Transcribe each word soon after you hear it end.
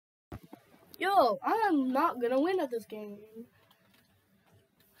Yo, I'm not gonna win at this game.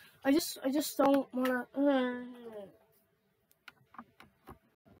 I just don't wanna.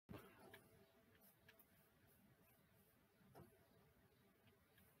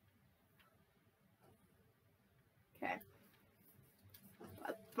 Okay,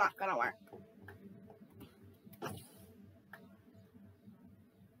 that's not gonna work.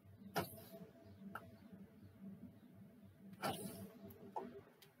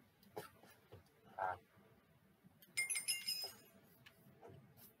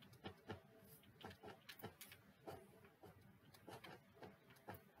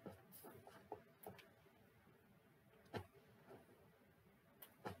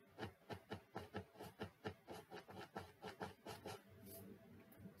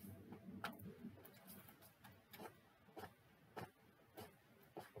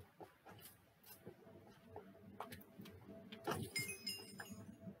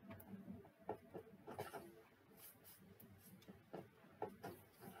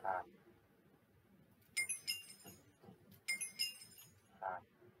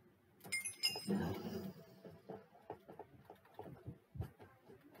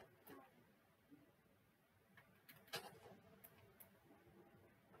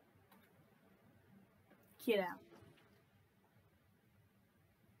 Get out.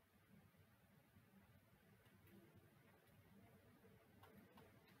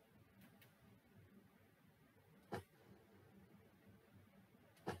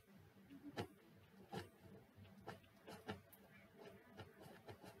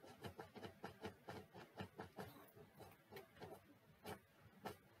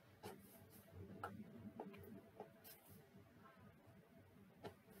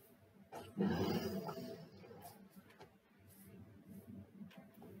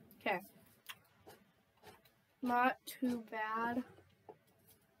 Okay. Not too bad.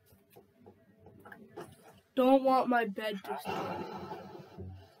 Don't want my bed to start.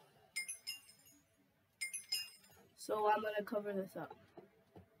 So I'm gonna cover this up.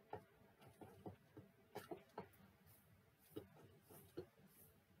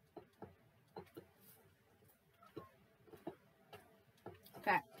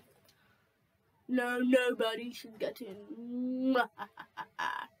 Okay. No, nobody should get in.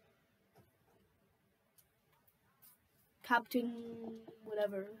 Captain,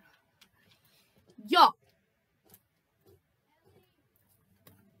 whatever. Yeah.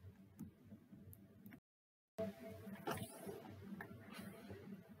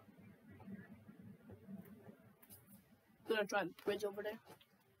 Gonna try the bridge over there.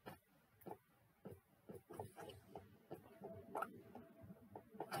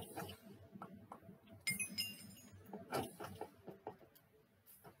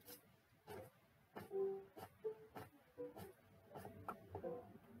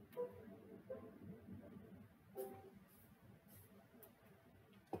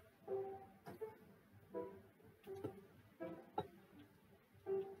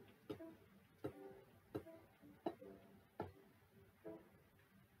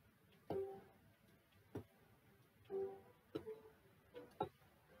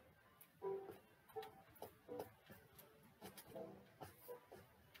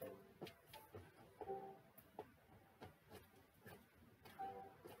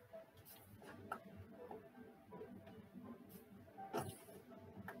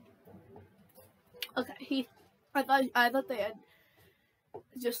 Okay, I thought they had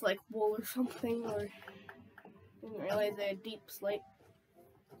just like wool or something, or didn't realize they had deep slate.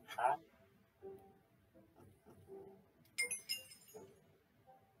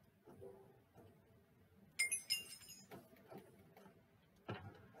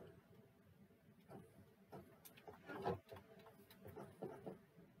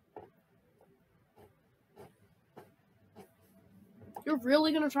 You're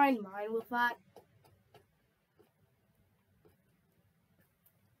really gonna try and mine with that?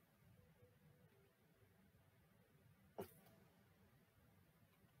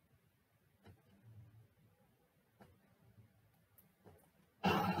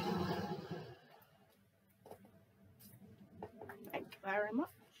 Thank you very much.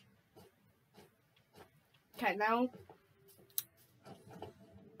 Okay, now.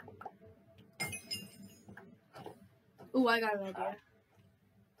 Ooh, I got an idea.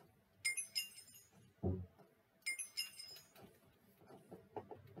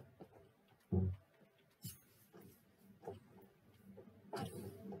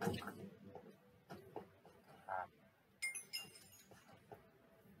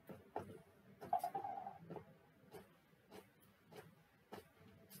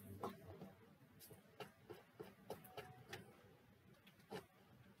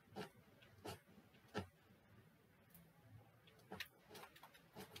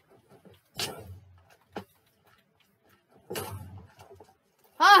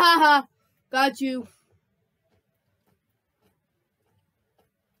 Haha, got you.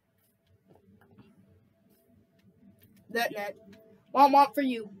 Net. Want for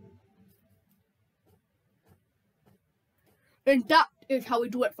you. And that is how we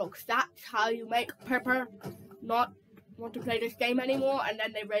do it, folks. That's how you make Pepper not want to play this game anymore, and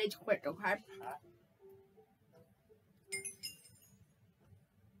then they rage quit, okay?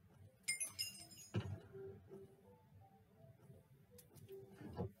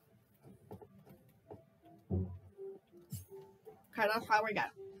 Okay, that's how we go.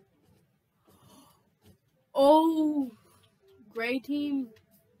 Oh, gray team.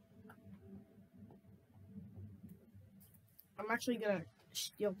 I'm actually gonna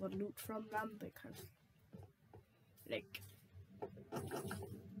steal the loot from them because, like,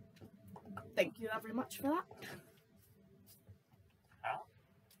 thank you very much for that.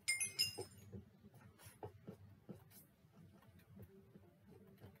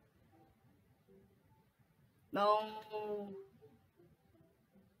 No.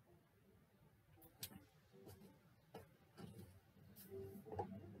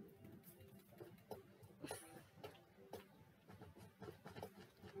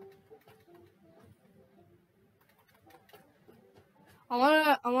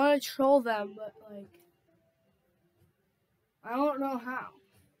 I wanna troll them, but like I don't know how.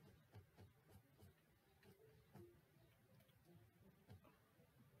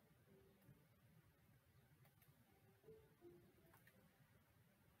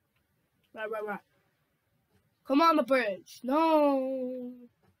 Right. Come on the bridge. No.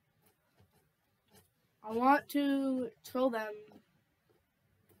 I want to troll them.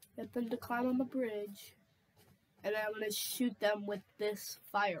 Get them to climb on the bridge. And I'm going to shoot them with this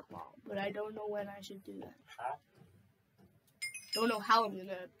fireball. But I don't know when I should do that. Don't know how I'm going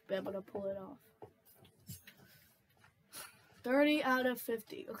to be able to pull it off. 30 out of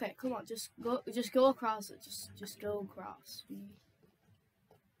 50. Okay, come on. Just go across it. Just go across.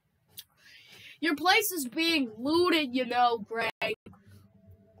 Your place is being looted, you know, Greg.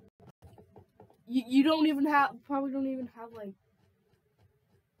 You don't even have, probably don't even have, like,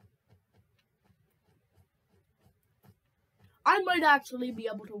 I might actually be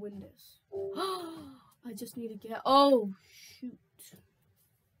able to win this. I just need to get, oh, shoot.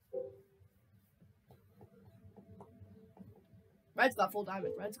 Red's got full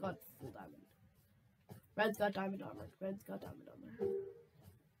diamond. Red's got full diamond. Red's got diamond armor. Red's got diamond armor.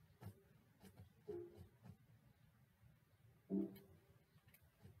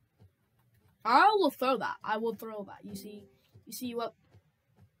 I will throw that. I will throw that. You see what?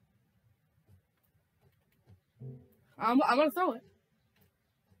 I'm gonna throw it.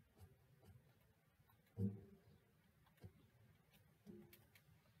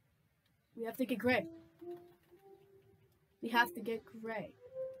 We have to get gray. We have to get gray.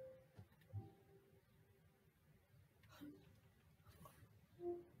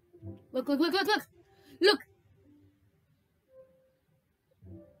 Look.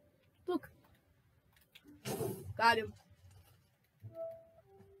 Look. Got him.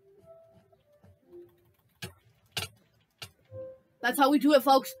 That's how we do it,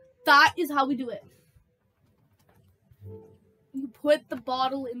 folks. That is how we do it. You put the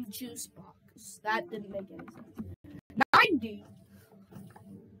bottle in the juice box. That didn't make any sense. 90.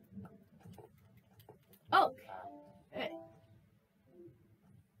 Oh. Hey.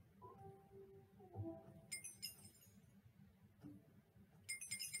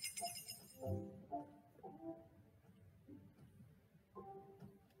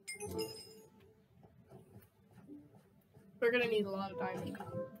 We're gonna need a lot of diamond.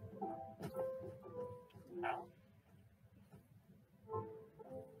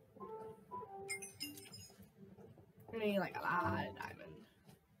 We're gonna need like a lot of diamond.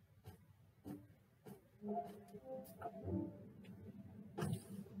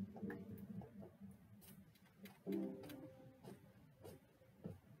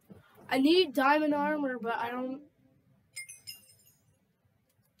 I need diamond armor, but I don't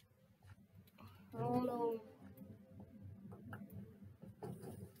know.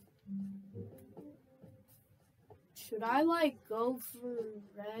 Should I like go for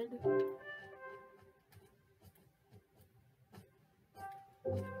red?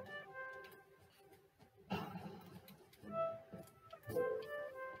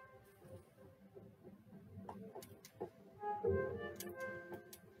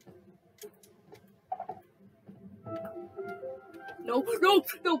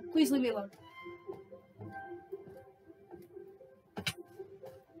 No, please leave me alone.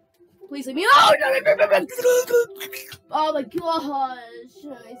 Please leave me alone! Oh my gosh,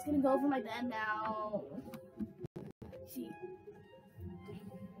 it's gonna go over my bed now. See.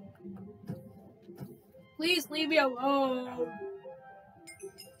 Please leave me alone.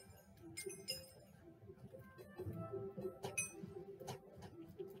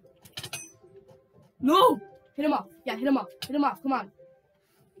 No! Hit him off. Yeah, hit him off. Hit him off. Come on.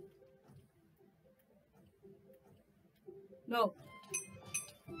 No.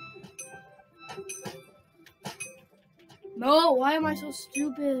 No, why am I so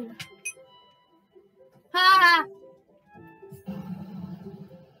stupid? Ha!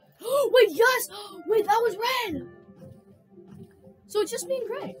 Wait, yes! Wait, that was red! So it's just me and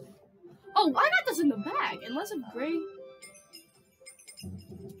Gray. Oh, I got this in the bag. Unless if Gray...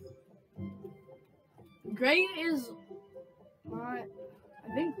 Gray is not...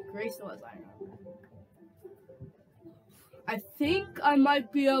 I think Gray still has iron armor. I think I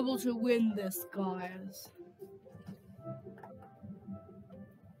might be able to win this, guys.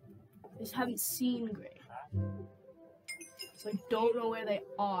 I just haven't seen Gray. So I don't know where they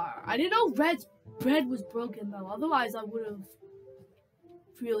are. I didn't know Red's bread was broken though. Otherwise I would have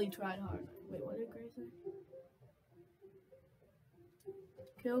really tried hard. Wait, what did Gray say?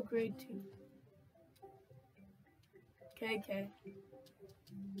 Kill grade 2. KK.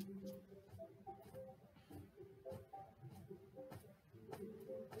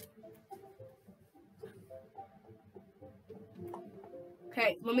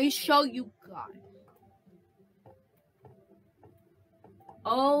 Okay, let me show you guys.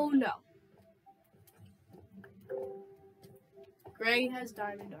 Oh no. Gray has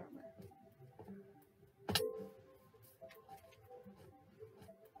diamond armor.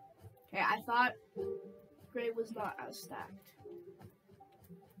 Okay, I thought Gray was not as stacked.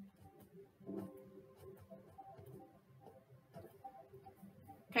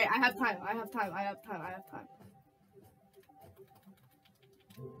 Okay, I have time.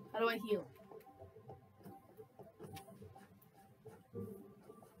 How do I heal?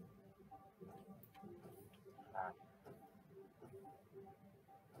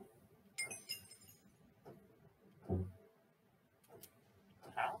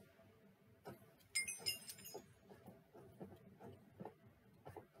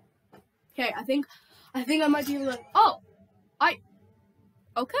 Okay, I think I might be able to. Oh,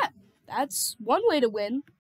 okay. That's one way to win.